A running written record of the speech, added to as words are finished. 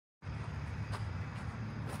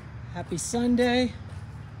Happy Sunday.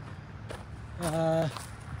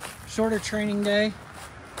 Shorter training day.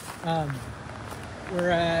 We're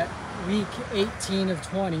at week 18 of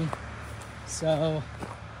 20. So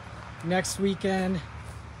next weekend,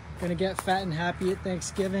 gonna get fat and happy at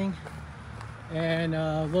Thanksgiving and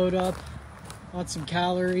load up on some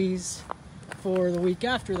calories for the week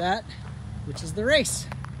after that, which is the race,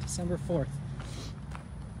 December 4th.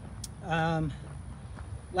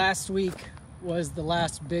 Last week was the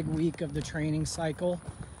last big week of the training cycle.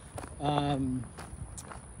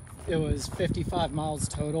 It was 55 miles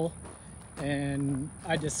total, and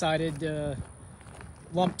I decided to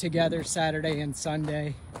lump together Saturday and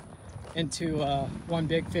Sunday into one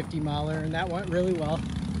big 50 miler, and that went really well.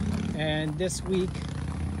 And this week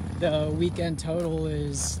the weekend total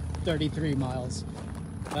is 33 miles.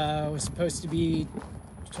 It was supposed to be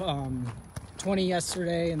 20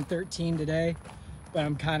 yesterday and 13 today, but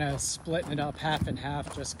I'm kind of splitting it up half and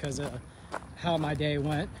half just because of how my day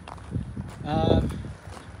went.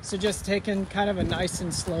 So just taking kind of a nice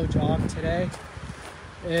and slow jog today.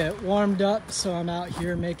 It warmed up, so I'm out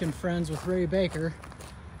here making friends with Ray Baker.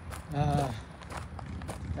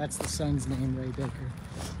 That's the son's name, Ray Baker.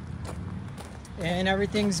 And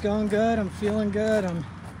everything's going good. I'm feeling good.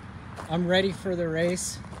 I'm ready for the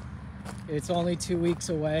race. It's only 2 weeks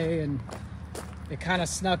away, and it kind of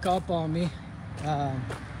snuck up on me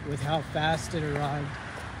with how fast it arrived.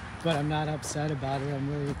 But I'm not upset about it. I'm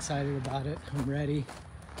really excited about it. I'm ready.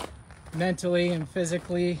 Mentally and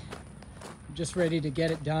physically, I'm just ready to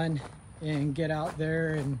get it done and get out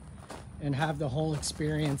there and have the whole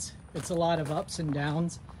experience. It's a lot of ups and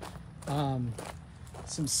downs.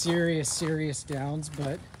 Some serious downs,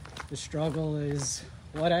 but the struggle is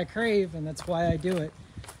what I crave, and that's why I do it.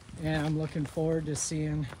 And I'm looking forward to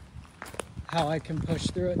seeing how I can push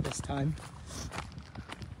through it this time.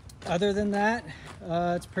 Other than that,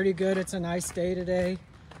 it's pretty good. It's a nice day today.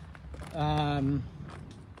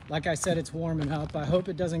 Like I said, it's warming up. I hope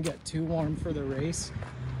it doesn't get too warm for the race,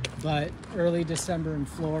 but early December in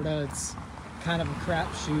Florida, it's kind of a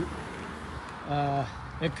crapshoot.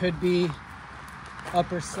 It could be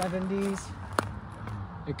upper 70s.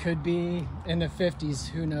 It could be in the 50s.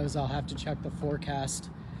 Who knows? I'll have to check the forecast.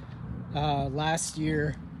 Last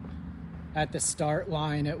year at the start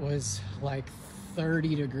line, it was like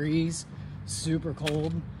 30 degrees, super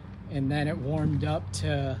cold, and then it warmed up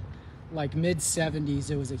to like mid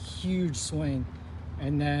 70s. It was a huge swing,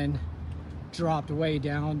 and then dropped way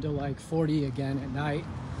down to like 40 again at night.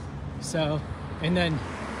 So, and then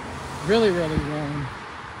really warm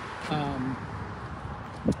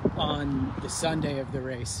on the Sunday of the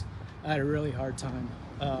race. I had a really hard time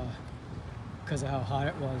because of how hot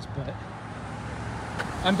it was, but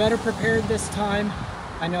I'm better prepared this time.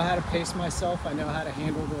 I know how to pace myself. I know how to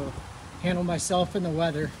handle myself in the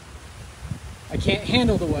weather. I can't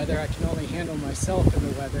handle the weather. I can only handle myself in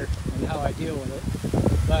the weather and how I deal with it.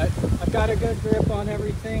 But I've got a good grip on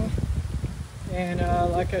everything. And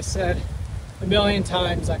like I said a million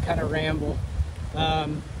times, I kind of ramble.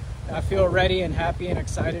 I feel ready and happy and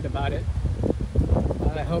excited about it.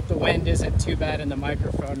 I hope the wind isn't too bad in the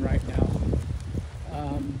microphone right now.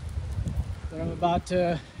 But I'm about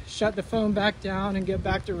to shut the phone back down and get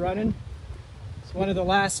back to running. It's one of the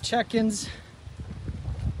last check-ins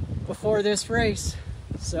before this race,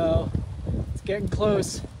 so it's getting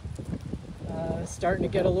close. Starting to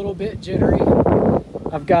get a little bit jittery.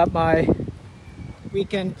 I've got my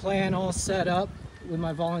weekend plan all set up with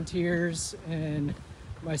my volunteers and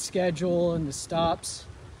my schedule and the stops.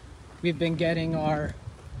 We've been getting our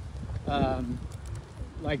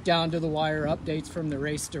like down to the wire updates from the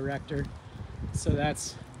race director, so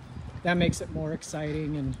that makes it more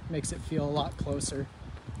exciting and makes it feel a lot closer.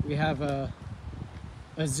 We have a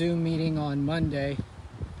Zoom meeting on Monday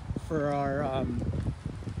for our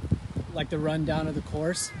like the rundown of the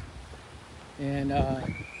course, and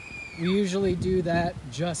we usually do that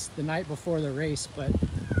just the night before the race, but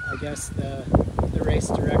I guess the race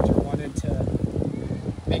director wanted to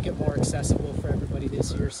make it more accessible for everybody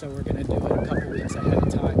this year, so we're going to do it a couple weeks ahead of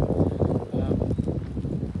time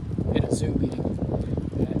in a Zoom meeting,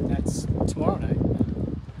 and that's tomorrow night.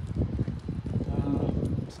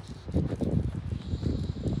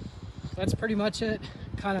 That's pretty much it.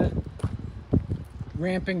 Kind of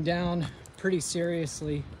ramping down pretty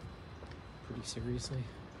seriously.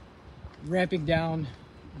 Ramping down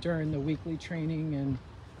during the weekly training and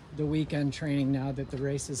the weekend training now that the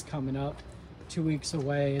race is coming up. 2 weeks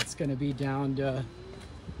away, it's going to be down to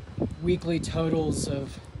weekly totals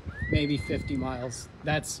of maybe 50 miles.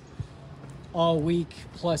 That's all week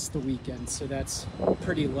plus the weekend, so that's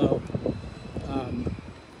pretty low,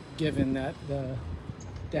 given that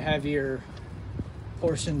the heavier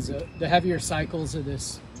portions of the heavier cycles of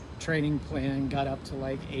this training plan got up to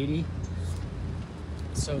like 80.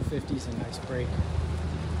 So 50 is a nice break.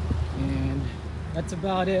 And that's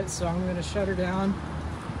about it. So I'm going to shut her down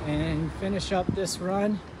and finish up this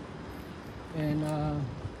run and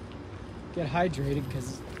get hydrated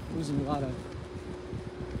because losing a lot of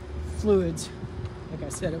fluids. Like I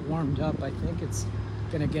said, it warmed up. I think it's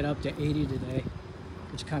gonna get up to 80 today,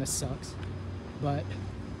 which kind of sucks, but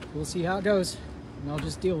we'll see how it goes and I'll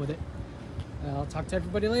just deal with it. I'll talk to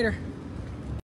everybody later.